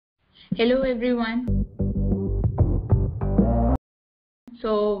Hello everyone.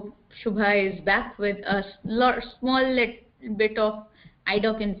 So Shubha is back with a small bit of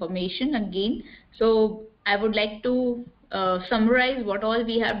IDoc information again. So I would like to summarize what all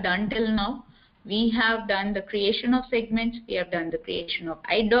we have done till now. We have done the creation of segments, we have done the creation of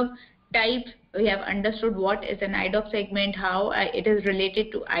IDoc types, we have understood what is an IDoc segment, how it is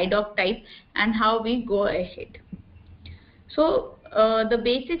related to IDoc type, and how we go ahead. So the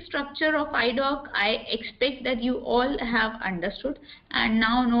basic structure of IDoc, I expect that you all have understood, and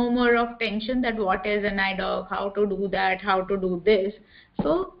now no more of tension that what is an IDoc, how to do that, how to do this.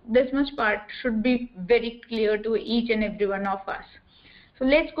 So this much part should be very clear to each and every one of us. So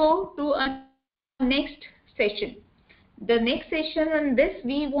let's go to a next session. The next session on this,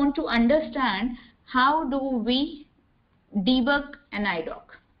 we want to understand how do we debug an IDoc.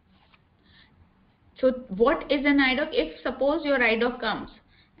 So what is an IDoc? If suppose your IDoc comes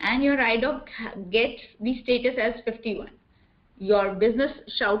and your IDoc gets the status as 51, your business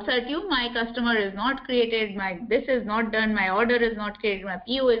shouts at you, my customer is not created, my this is not done, my order is not created, my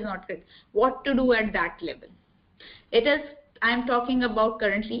PO is not created. What to do at that level? It is, I am talking about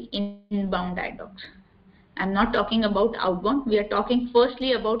currently inbound IDocs. I am not talking about outbound. We are talking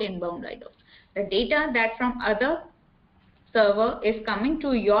firstly about inbound IDocs. The data that from other server is coming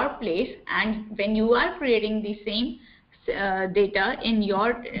to your place, and when you are creating the same data in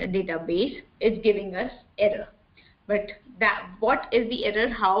your database, it's giving us error. But what is the error?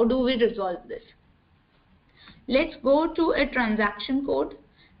 How do we resolve this? Let's go to a transaction code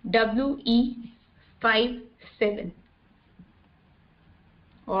WE57,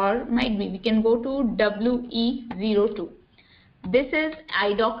 or might be we can go to WE02. This is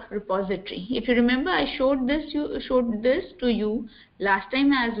IDoc repository. If you remember, I showed this to you last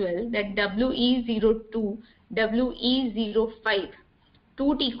time as well, that WE02, WE05,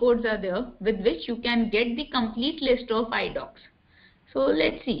 two T codes are there with which you can get the complete list of IDocs. So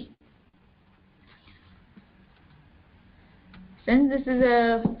let's see. Since this is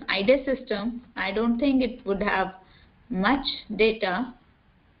a IDE system, I don't think it would have much data.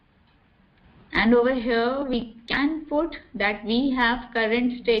 And over here we can put that we have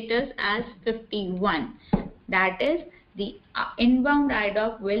current status as 51. That is, the inbound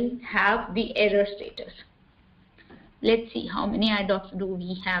IDoc will have the error status. Let's see how many IDocs do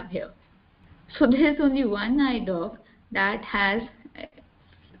we have here. So there is only one IDoc that has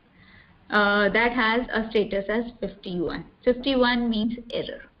a status as 51. 51 means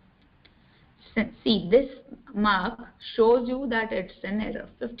error. See, this mark shows you that it's an error.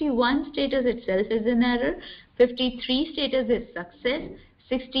 51 status itself is an error. 53 status is success.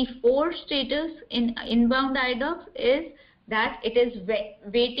 64 status in inbound IDocs is that it is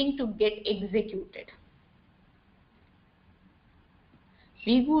waiting to get executed.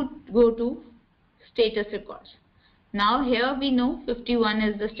 We would go to status records. Now here we know 51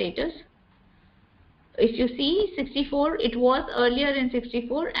 is the status. If you see 64, it was earlier in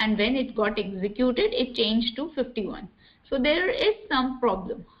 64, and when it got executed, it changed to 51. So there is some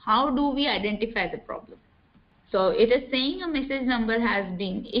problem. How do we identify the problem? So it is saying a message number has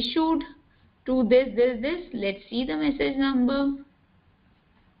been issued to this. Let's see the message number.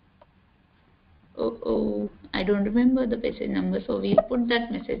 Oh, I don't remember the message number. So we'll put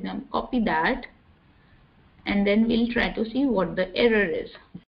that message number, copy that, and then we'll try to see what the error is.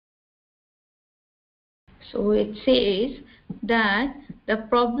 So it says that the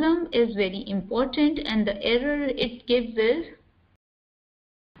problem is very important, and the error it gives is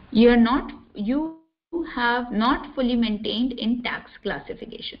you have not fully maintained in tax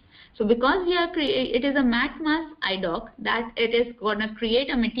classification. So because it is a MATMAS IDoc, that it is gonna create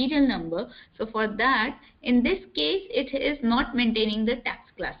a material number. So for that, in this case, it is not maintaining the tax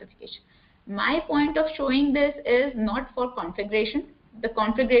classification. My point of showing this is not for configuration. The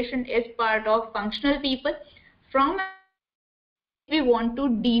configuration is part of functional people. From we want to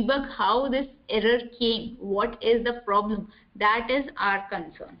debug how this error came, what is the problem, that is our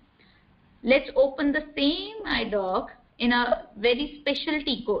concern. Let's open the same IDoc in a very special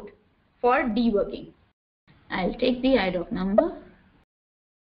T code for debugging. I'll take the IDoc number.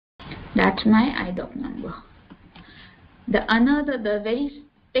 That's my IDoc number. The very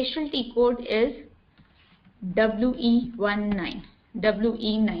special T code is WE19,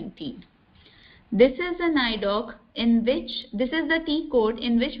 WE19. This is an IDoc in which, this is the T code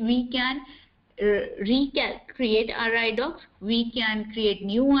in which we can create our IDocs. We can create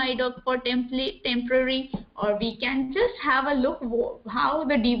new IDoc for temporary, or we can just have a look how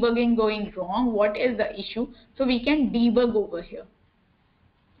the debugging going wrong, what is the issue. So we can debug over here.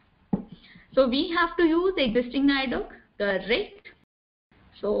 So we have to use existing IDoc, correct?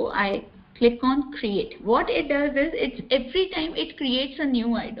 So I click on create. What it does is, it's every time it creates a new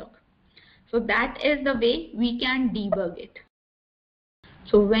IDoc. So that is the way we can debug it.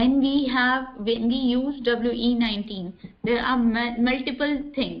 So when we use WE19, there are multiple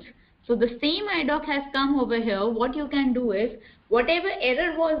things. So the same IDoc has come over here. What you can do is, whatever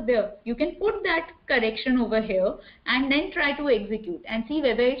error was there, you can put that correction over here and then try to execute and see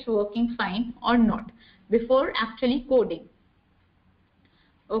whether it's working fine or not before actually coding.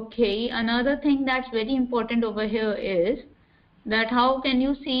 Okay, another thing that's very important over here is that how can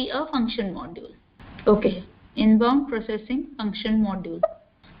you see a function module. Okay, inbound processing function module.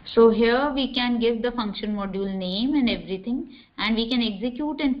 So here we can give the function module name and everything, and we can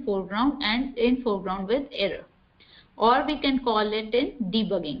execute in foreground and in foreground with error, or we can call it in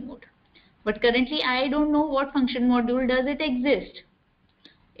debugging mode. But currently I don't know what function module does it exist,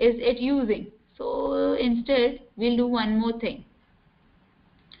 is it using. So instead we'll do one more thing.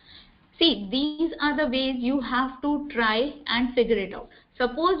 See, these are the ways you have to try and figure it out.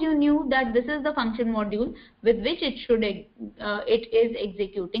 Suppose you knew that this is the function module with which it is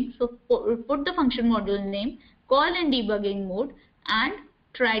executing. So put the function module name, call in debugging mode, and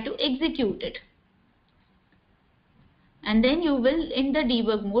try to execute it. And then you will, in the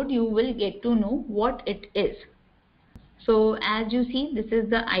debug mode, you will get to know what it is. So as you see, this is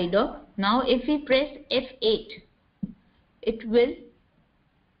the IDoc. Now if we press F8, it will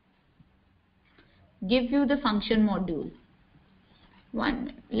give you the function module.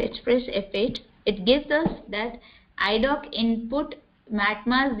 Let's press F8. It gives us that IDoc input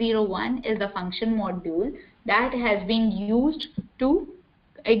matmas01 is the function module that has been used to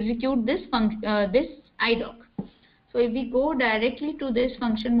execute this IDoc. So if we go directly to this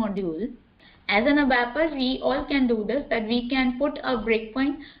function module, as an ABAPer, we all can do this, that we can put a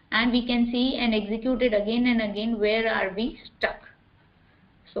breakpoint and we can see and execute it again and again where are we stuck.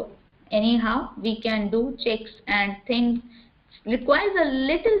 So anyhow, we can do checks and things. Requires a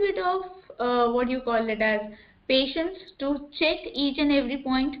little bit of what you call it as patience to check each and every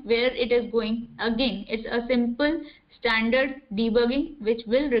point where it is going. Again, it's a simple standard debugging which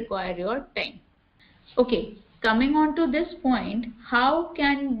will require your time. Okay, coming on to this point, how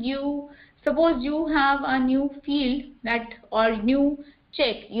can you, suppose you have a new field that, or new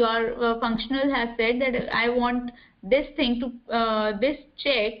check, your functional has said that I want this thing to, this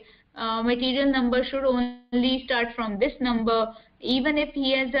check, material number should only start from this number. Even if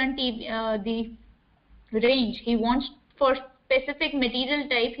he has done the range, he wants for specific material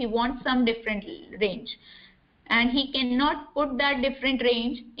type, he wants some different range, and he cannot put that different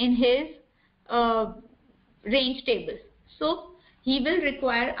range in his range table. So he will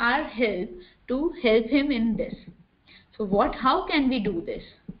require our help to help him in this. So how can we do this?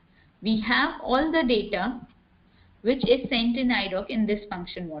 We have all the data which is sent in IDoc in this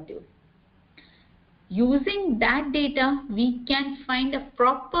function module. Using that data, we can find a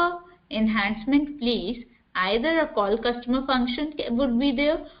proper enhancement place. Either a call customer function would be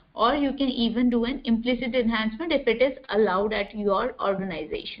there, or you can even do an implicit enhancement if it is allowed at your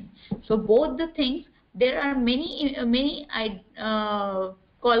organization. So both the things, there are many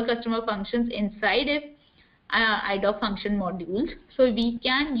call customer functions inside IDoc function modules, so we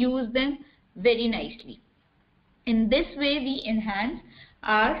can use them very nicely. In this way, we enhance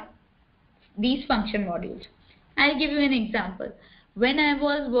these function modules. I'll give you an example. When I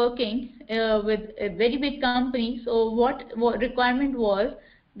was working with a very big company, so what requirement was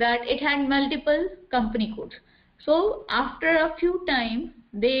that it had multiple company codes. So after a few years,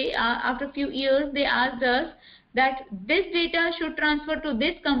 they asked us that this data should transfer to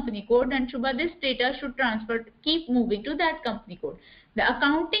this company code, and Shubha, this data should keep moving to that company code. The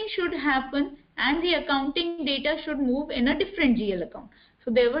accounting should happen and the accounting data should move in a different GL account.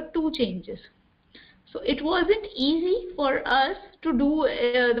 So there were two changes. So it wasn't easy for us to do,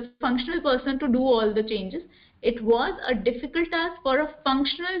 the functional person to do all the changes. It was a difficult task for a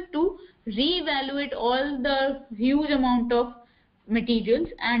functional to reevaluate all the huge amount of materials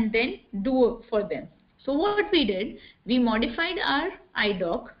and then do for them. So what we did, we modified our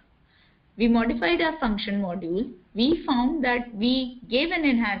IDoc, we modified our function module, we found that we gave an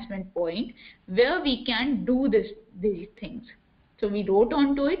enhancement point where we can do these things. So we wrote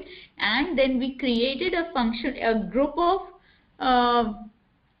onto it, and then we created a function, a group of,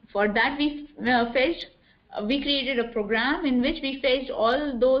 for that we created a program in which we fetched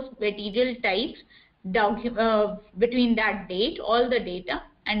all those material types between that date, all the data,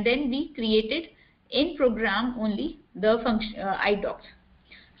 and then we created in program only the function IDocs,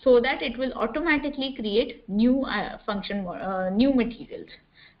 so that it will automatically create new new materials.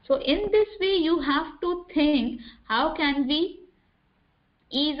 So in this way, you have to think how can we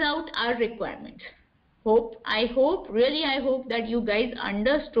ease out our requirements. I hope that you guys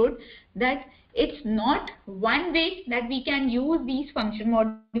understood that it's not one way that we can use these function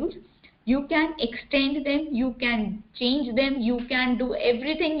modules. You can extend them, you can change them, you can do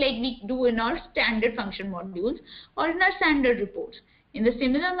everything like we do in our standard function modules or in our standard reports. In the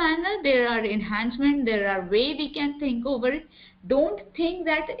similar manner, there are enhancements, there are ways we can think over it. Don't think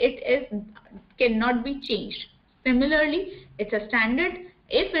that cannot be changed. Similarly, it's a standard.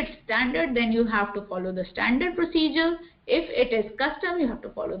 If it's standard, then you have to follow the standard procedure. If it is custom, you have to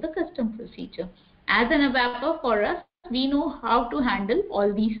follow the custom procedure. As an ABAPer, for us, we know how to handle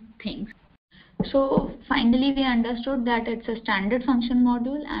all these things. So finally, we understood that it's a standard function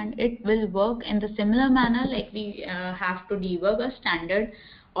module and it will work in the similar manner like we have to debug a standard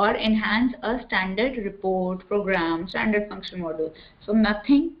or enhance a standard report, program, standard function module. So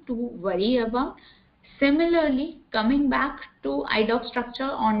nothing to worry about. Similarly, coming back to IDoc structure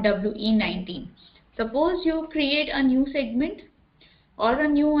on WE19. Suppose you create a new segment or a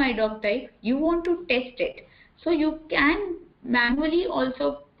new IDoc type, you want to test it. So you can manually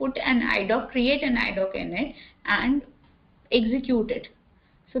also put an IDoc, create an IDoc in it and execute it.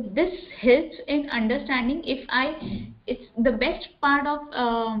 So this helps in understanding it's the best part of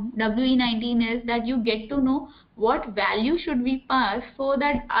WE19 is that you get to know what value should we pass so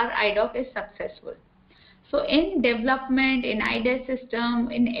that our IDoc is successful. So in development, in IDES system,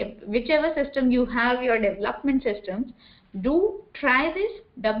 in whichever system you have your development systems, do try this.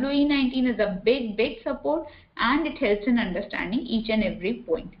 WE19 is a big support and it helps in understanding each and every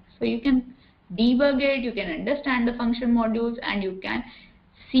point. So you can debug it, you can understand the function modules and you can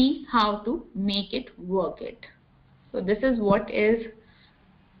see how to make it work it. So this is what is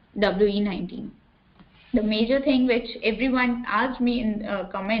WE19. The major thing which everyone asked me in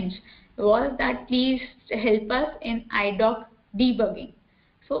comments was that please help us in IDoc debugging.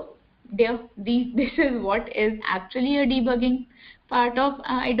 So this is what is actually a debugging part of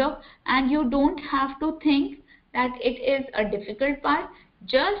IDoc, and you don't have to think that it is a difficult part.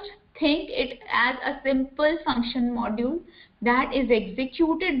 Just think it as a simple function module that is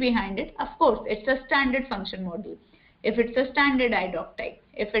executed behind it. Of course, it's a standard function module. If it's a standard IDoc type,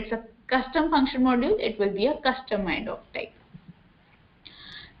 if it's a custom function module, it will be a custom IDoc type.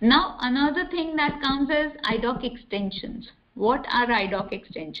 Now another thing that comes is IDoc extensions. What are IDoc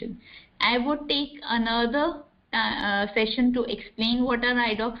extensions? I would take another session to explain what are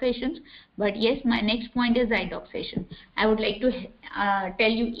IDoc sessions, but yes, my next point is IDoc session. I would like to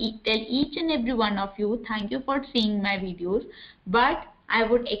tell each and every one of you, thank you for seeing my videos, but I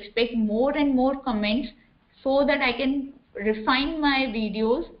would expect more and more comments so that I can refine my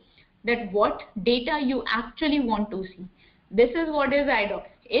videos, that what data you actually want to see. This is what is IDoc.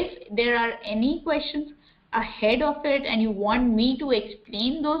 If there are any questions ahead of it and you want me to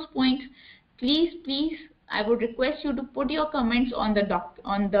explain those points, please, I would request you to put your comments on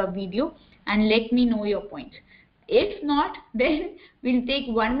the video and let me know your points. If not, then we'll take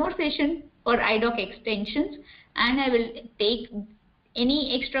one more session for IDoc extensions and I will take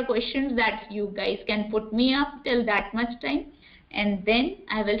any extra questions that you guys can put me up till that much time, and then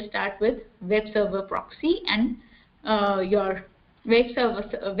I will start with web server proxy and your web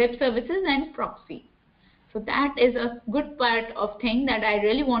services and proxy. So that is a good part of thing that I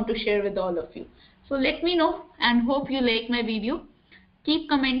really want to share with all of you. So let me know and hope you like my video. Keep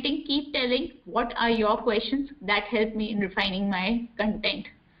commenting, keep telling what are your questions. That help me in refining my content.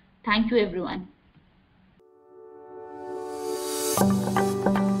 Thank you everyone.